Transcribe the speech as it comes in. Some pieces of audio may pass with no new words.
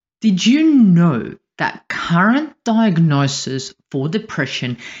Did you know that current diagnosis for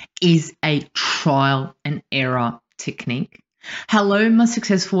depression is a trial and error technique? Hello, my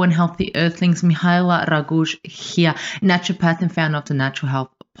successful and healthy earthlings. Mihaela Ragush here, naturopath and founder of the Natural Health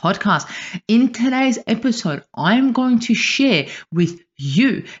Podcast. In today's episode, I'm going to share with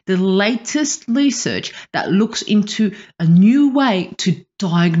you the latest research that looks into a new way to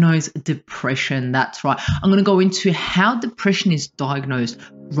diagnose depression. That's right. I'm going to go into how depression is diagnosed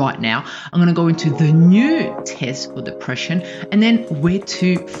right now. I'm going to go into the new test for depression and then where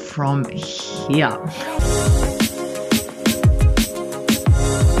to from here.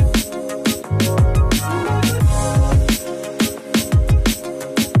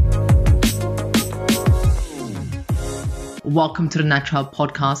 Welcome to the Natural Health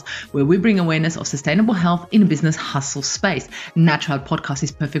Podcast, where we bring awareness of sustainable health in a business hustle space. Natural Health Podcast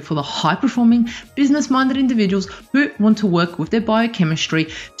is perfect for the high-performing, business-minded individuals who want to work with their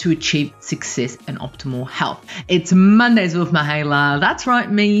biochemistry to achieve success and optimal health. It's Mondays with Mihaela. That's right,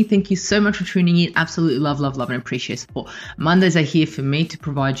 me. Thank you so much for tuning in. Absolutely love, and appreciate support. Mondays are here for me to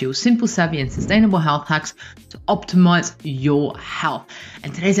provide you with simple, savvy, and sustainable health hacks to optimize your health.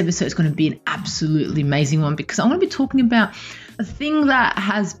 And today's episode is going to be an absolutely amazing one because I'm going to be talking about a thing that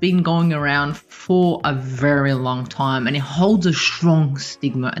has been going around for a very long time and it holds a strong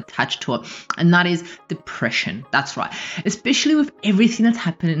stigma attached to it, and that is depression. That's right. Especially with everything that's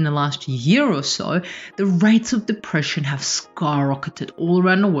happened in the last year or so, the rates of depression have skyrocketed all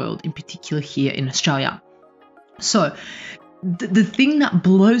around the world, in particular here in Australia. So the thing that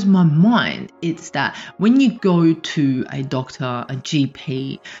blows my mind is that when you go to a doctor, a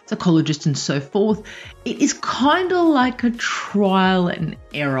GP, psychologist, and so forth, it is kind of like a trial and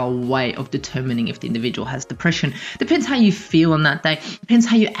error way of determining if the individual has depression. Depends how you feel on that day. Depends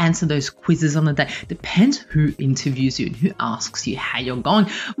how you answer those quizzes on the day. Depends who interviews you and who asks you how you're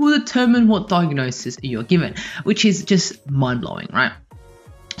going will determine what diagnosis you're given, which is just mind-blowing, right?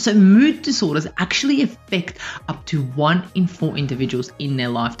 So mood disorders actually affect up to 1 in 4 individuals in their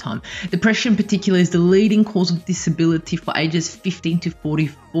lifetime. Depression in particular is the leading cause of disability for ages 15 to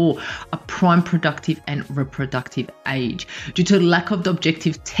 44, a prime productive and reproductive age. Due to the lack of the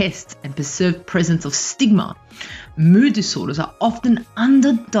objective tests and perceived presence of stigma, mood disorders are often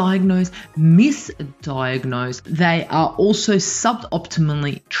underdiagnosed, misdiagnosed. They are also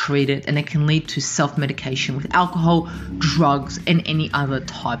suboptimally treated, and it can lead to self-medication with alcohol, drugs, and any other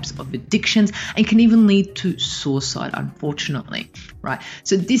types of addictions, and can even lead to suicide, unfortunately, right?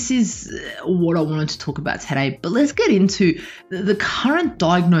 So this is what I wanted to talk about today, but let's get into the current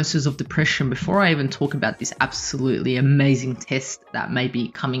diagnosis of depression before I even talk about this absolutely amazing test that may be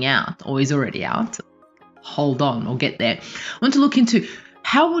coming out or is already out. Hold on, I'll get there. I want to look into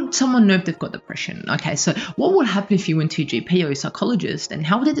how would someone know if they've got depression? Okay, so what would happen if you went to your GP or your psychologist, and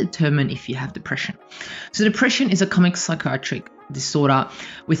how would they determine if you have depression? So depression is a common psychiatric disorder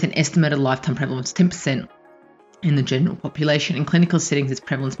with an estimated lifetime prevalence 10% in the general population. In clinical settings, its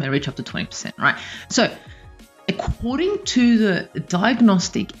prevalence may reach up to 20%, right? So according to the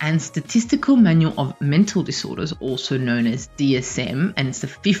Diagnostic and Statistical Manual of Mental Disorders, also known as DSM, and it's the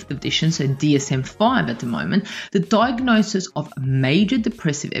 5th edition, so DSM-5 at the moment, the diagnosis of major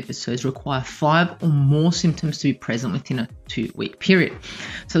depressive episodes require 5 or more symptoms to be present within a 2-week period.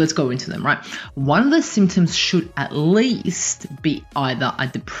 So let's go into them, right? One of the symptoms should at least be either a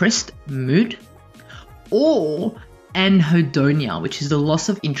depressed mood or anhedonia, which is the loss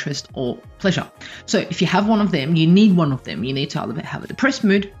of interest or pleasure. So if you have one of them, you need one of them. You need to either have a depressed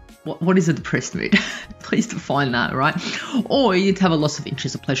mood. What is a depressed mood? Please define that, right? Or you need to have a loss of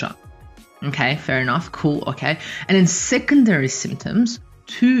interest or pleasure. Okay, fair enough. Cool. Okay. And then secondary symptoms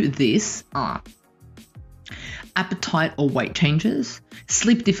to this are appetite or weight changes,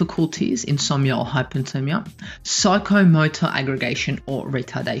 sleep difficulties, insomnia or hypersomnia, psychomotor aggregation or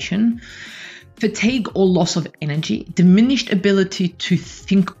retardation, fatigue or loss of energy, diminished ability to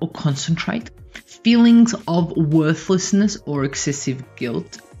think or concentrate, feelings of worthlessness or excessive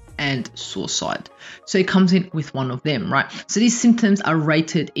guilt, and suicide. So it comes in with one of them, right? So these symptoms are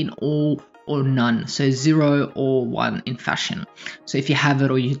rated in all or none, so 0 or 1 in fashion. So if you have it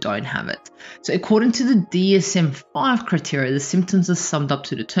or you don't have it. So according to the DSM-5 criteria, the symptoms are summed up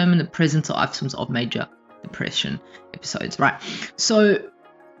to determine the presence or absence of major depression episodes, right? So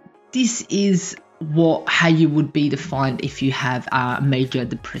this is how you would be defined if you have major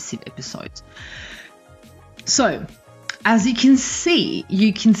depressive episodes. So as you can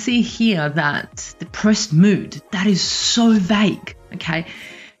see here that depressed mood, that is so vague, okay?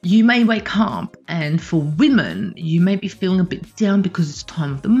 You may wake up, and for women, you may be feeling a bit down because it's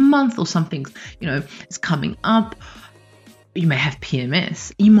time of the month or something, is coming up. You may have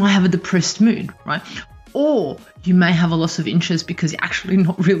PMS. You might have a depressed mood, right? Or you may have a loss of interest because you're actually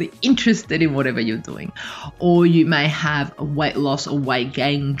not really interested in whatever you're doing. Or you may have a weight loss or weight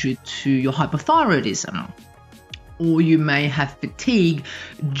gain due to your hypothyroidism. Or you may have fatigue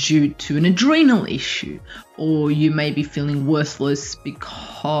due to an adrenal issue. Or you may be feeling worthless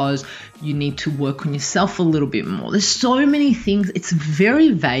because you need to work on yourself a little bit more. There's so many things. It's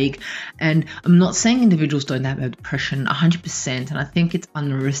very vague. And I'm not saying individuals don't have depression 100%. And I think it's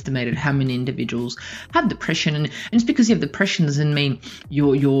underestimated how many individuals have depression. And just because you have depression doesn't mean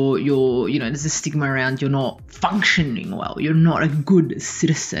you're there's a stigma around you're not functioning well. You're not a good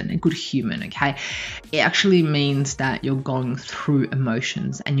citizen, a good human, okay? It actually means that you're going through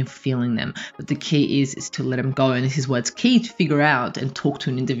emotions and you're feeling them. But the key is to let them go. And this is where it's key to figure out and talk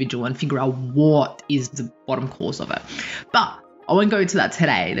to an individual and figure out what is the bottom cause of it. But I won't go into that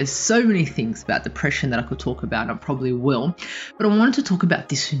today. There's so many things about depression that I could talk about, and I probably will. But I wanted to talk about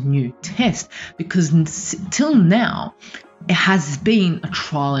this new test because till now, it has been a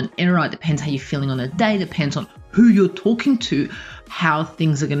trial and error. It depends how you're feeling on the day. It depends on who you're talking to, how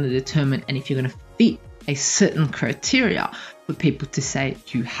things are going to determine, and if you're going to fit a certain criteria for people to say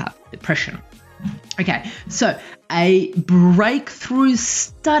you have depression. Okay, so a breakthrough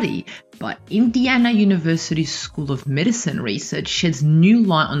study by Indiana University School of Medicine research sheds new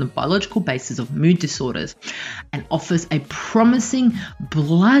light on the biological basis of mood disorders and offers a promising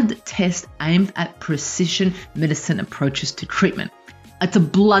blood test aimed at precision medicine approaches to treatment. It's a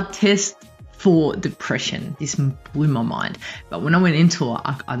blood test for depression. This blew my mind. But when I went into it,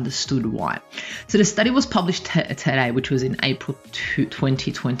 I understood why. So the study was published today, which was in April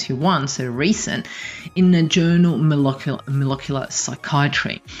 2021, so recent, in the journal Molecular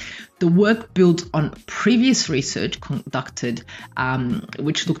Psychiatry. The work builds on previous research conducted,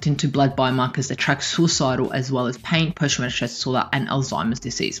 which looked into blood biomarkers that track suicidal as well as pain, post-traumatic stress disorder, and Alzheimer's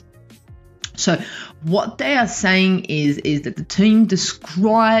disease. So what they are saying is that the team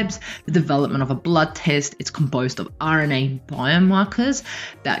describes the development of a blood test. It's composed of RNA biomarkers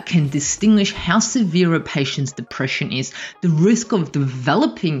that can distinguish how severe a patient's depression is, the risk of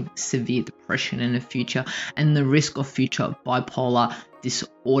developing severe depression in the future, and the risk of future bipolar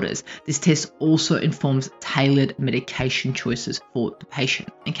disorders. This test also informs tailored medication choices for the patient.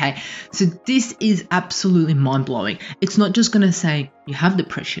 Okay, so this is absolutely mind-blowing. It's not just going to say you have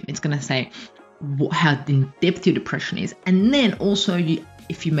depression. It's going to say how in-depth your depression is, and then also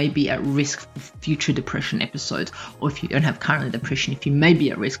if you may be at risk for future depression episodes, or if you don't have current depression, if you may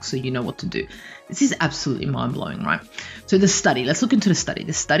be at risk, so you know what to do. This is absolutely mind-blowing, right? So the study, let's look into the study.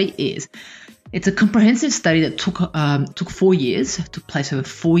 The study it's a comprehensive study that took 4 years, took place over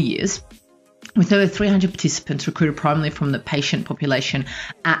 4 years, with over 300 participants recruited primarily from the patient population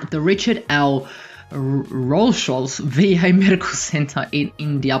at the Richard L. Rorschach VA Medical Center in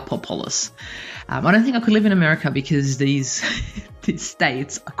Indianapolis. I don't think I could live in America because these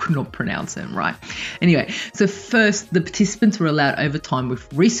states, I could not pronounce them right. Anyway, so first, the participants were allowed overtime with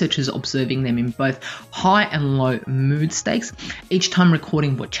researchers observing them in both high and low mood states, each time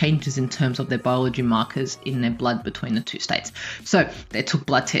recording what changes in terms of their biology markers in their blood between the two states. So they took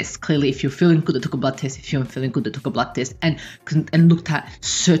blood tests. Clearly, if you're feeling good, they took a blood test. If you're feeling good, they took a blood test and looked at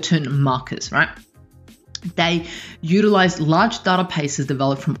certain markers, right? They utilized large databases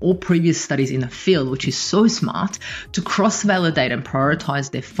developed from all previous studies in the field, which is so smart, to cross-validate and prioritize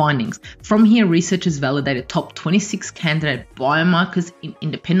their findings. From here, researchers validated top 26 candidate biomarkers in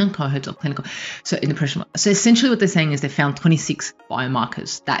independent cohorts of clinical. So essentially what they're saying is they found 26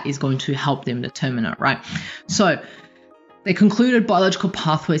 biomarkers that is going to help them determine it, right? So they concluded biological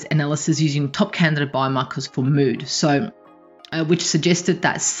pathways analysis using top candidate biomarkers for mood. So, which suggested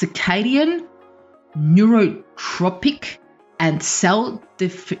that circadian, neurotropic, and cell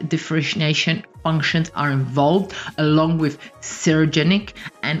differentiation functions are involved, along with serogenic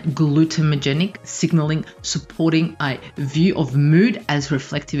and glutamatergic signaling, supporting a view of mood as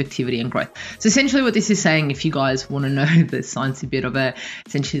reflective activity and growth. So essentially what this is saying, if you guys want to know the sciencey bit of it,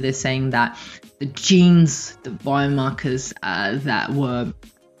 essentially they're saying that the genes, the biomarkers that were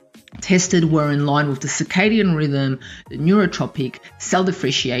tested were in line with the circadian rhythm, the neurotropic, cell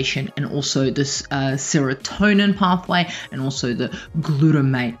differentiation, and also the serotonin pathway, and also the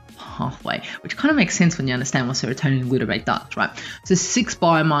glutamate pathway, which kind of makes sense when you understand what serotonin and glutamate does, right? So 6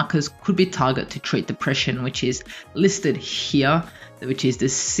 biomarkers could be targeted to treat depression, which is listed here, which is the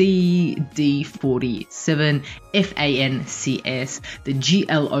CD47, FANCS, the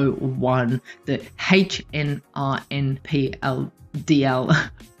GLO1, the HNRNPLDL,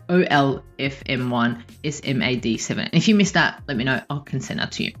 OLFM1, SMAD7. And if you missed that, let me know. I can send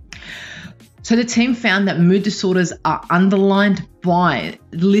that to you. So the team found that mood disorders are underlined by,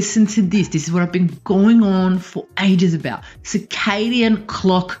 listen to this is what I've been going on for ages about, circadian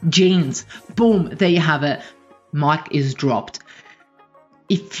clock genes. Boom, there you have it. Mic is dropped.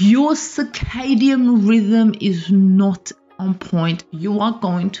 If your circadian rhythm is not on point, you are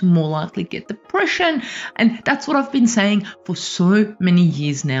going to more likely get depression. And that's what I've been saying for so many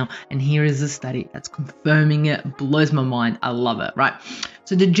years now. And here is a study that's confirming it. Blows my mind. I love it, right?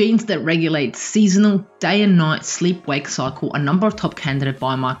 So the genes that regulate seasonal day and night sleep-wake cycle, a number of top candidate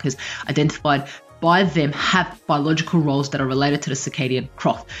biomarkers identified by them have biological roles that are related to the circadian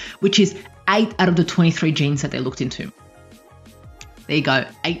clock, which is 8 out of the 23 genes that they looked into. There you go,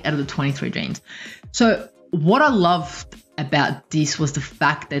 8 out of the 23 genes. So what I loved about this was the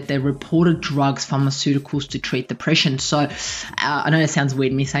fact that they reported drugs, pharmaceuticals to treat depression. So I know it sounds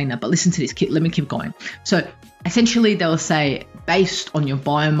weird me saying that, but listen to this. Let me keep going. So essentially they'll say, based on your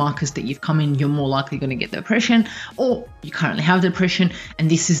biomarkers that you've come in, you're more likely going to get depression, or you currently have depression,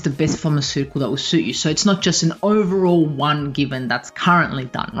 and this is the best pharmaceutical that will suit you. So it's not just an overall one given that's currently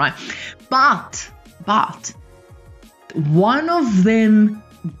done, right? But one of them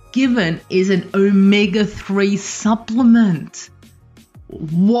given is an omega-3 supplement.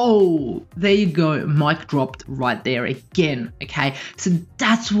 Whoa, there you go. Mic dropped right there again. Okay, so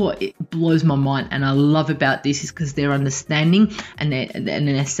that's what it blows my mind, and I love about this is because they're understanding and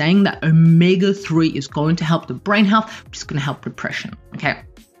they're saying that omega-3 is going to help the brain health, which is going to help depression. Okay.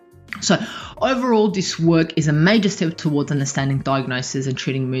 So overall, this work is a major step towards understanding diagnosis and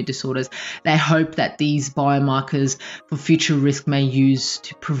treating mood disorders. They hope that these biomarkers for future risk may use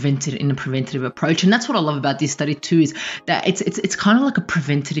to prevent it in a preventative approach. And that's what I love about this study too, is that it's kind of like a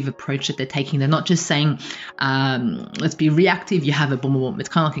preventative approach that they're taking. They're not just saying, let's be reactive, you have a boom, boom, boom. It's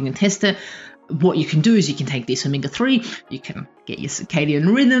kind of like you can test it. What you can do is you can take this omega-3, you can get your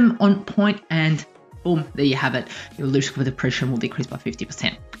circadian rhythm on point, and boom, there you have it. Your risk of depression will decrease by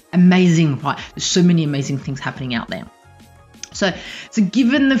 50%. Amazing, right? There's so many amazing things happening out there. So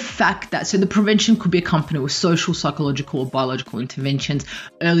given the fact that, the prevention could be accompanied with social, psychological, or biological interventions,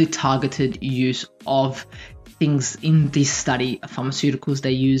 early targeted use of things in this study, pharmaceuticals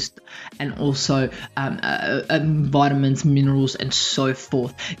they used, and also vitamins, minerals, and so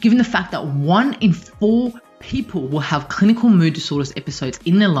forth. Given the fact that 1 in 4 people will have clinical mood disorders episodes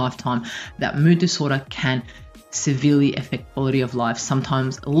in their lifetime, that mood disorder can severely affect quality of life,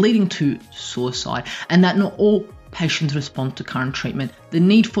 sometimes leading to suicide, and that not all patients respond to current treatment. The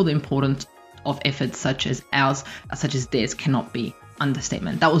need for the importance of efforts such as theirs cannot be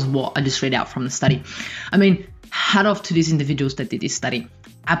understatement. That was what I just read out from the study. I mean, hat off to these individuals that did this study.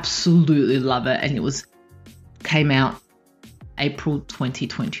 Absolutely love it. And it came out April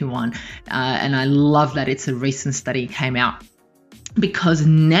 2021. And I love that it's a recent study came out, because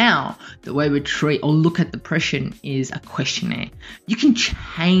now the way we treat or look at depression is a questionnaire. You can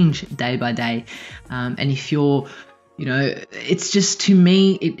change day by day. And if you're, it's just, to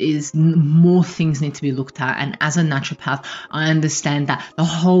me, it is more things need to be looked at. And as a naturopath, I understand that the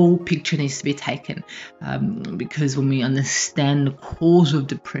whole picture needs to be taken, because when we understand the cause of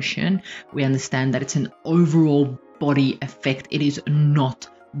depression, we understand that it's an overall body effect. It is not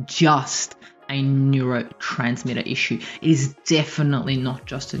just a neurotransmitter issue. It is definitely not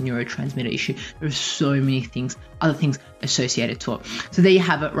just a neurotransmitter issue. There's so many other things associated to it. So there you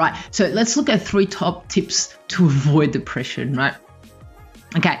have it, right? So let's look at 3 top tips to avoid depression, right?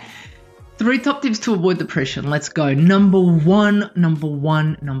 Okay, 3 top tips to avoid depression. Let's go. Number one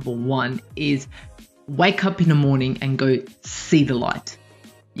is wake up in the morning and go see the light.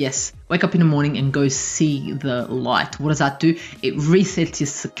 Yes, wake up in the morning and go see the light. What does that do? It resets your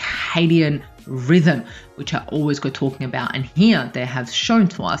circadian rhythm, which I always go talking about. And here they have shown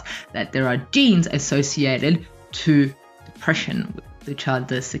to us that there are genes associated to depression, which are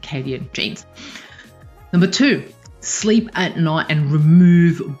the circadian genes. Number 2, sleep at night and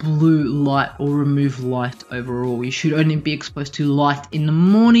remove blue light or remove light overall. You should only be exposed to light in the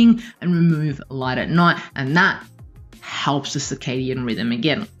morning and remove light at night, and that helps the circadian rhythm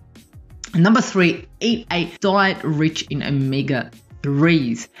again. And number 3, eat a diet rich in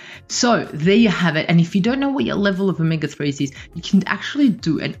omega-3s. So there you have it. And if you don't know what your level of omega-3s is, you can actually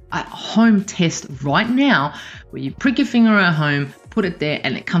do an at-home test right now where you prick your finger at home, put it there,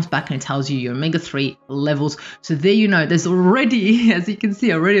 and it comes back and it tells you your omega-3 levels. So there you know, there's already, as you can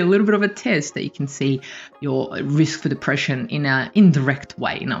see, already a little bit of a test that you can see your risk for depression in an indirect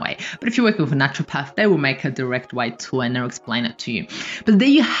way, in a way. But if you're working with a naturopath, they will make a direct way too, and they'll explain it to you. But there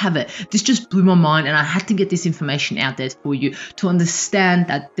you have it. This just blew my mind, and I had to get this information out there for you to understand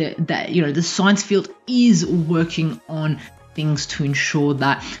that the science field is working on things to ensure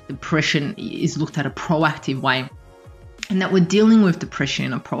that depression is looked at a proactive way, and that we're dealing with depression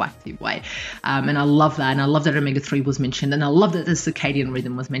in a proactive way. And I love that. And I love that omega-3 was mentioned. And I love that the circadian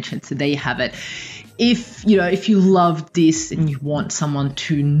rhythm was mentioned. So there you have it. If you love this and you want someone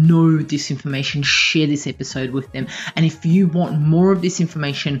to know this information, share this episode with them. And if you want more of this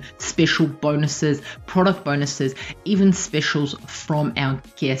information, special bonuses, product bonuses, even specials from our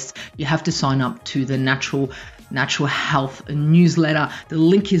guests, you have to sign up to the Natural Health newsletter. The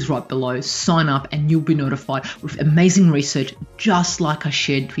link is right below. Sign up and you'll be notified with amazing research just like I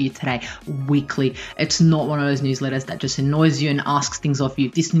shared for you today weekly. It's not one of those newsletters that just annoys you and asks things off you.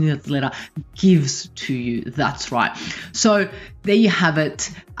 This newsletter gives to you. That's right. So there you have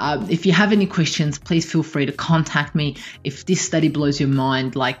it. If you have any questions, please feel free to contact me. If this study blows your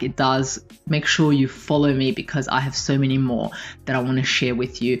mind like it does, make sure you follow me, because I have so many more that I want to share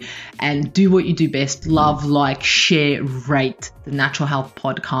with you. And do what you do best. Love, like, share, rate the Natural Health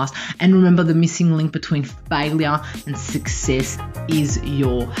Podcast. And remember, the missing link between failure and success is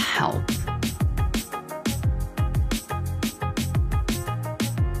your health.